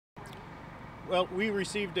Well, we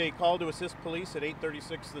received a call to assist police at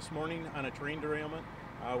 8:36 this morning on a train derailment.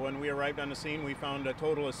 When we arrived on the scene, we found a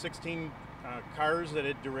total of 16 cars that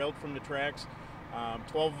had derailed from the tracks,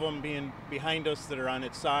 12 of them being behind us that are on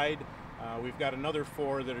its side. We've got another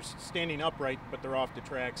 4 that are standing upright, but they're off the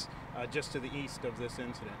tracks just to the east of this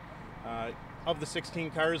incident. Of the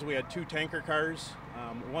 16 cars, we had 2 tanker cars.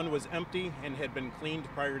 One was empty and had been cleaned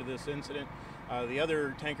prior to this incident. The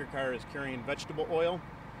other tanker car is carrying vegetable oil.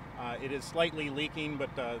 It is slightly leaking,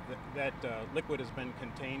 but that liquid has been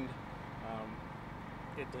contained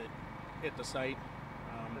at the site.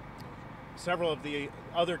 Several of the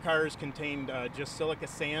other cars contained just silica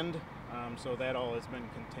sand, so that all has been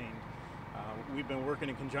contained. We've been working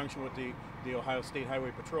in conjunction with the Ohio State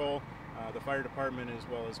Highway Patrol, the fire department, as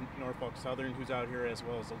well as Norfolk Southern, who's out here, as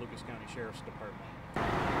well as the Lucas County Sheriff's Department.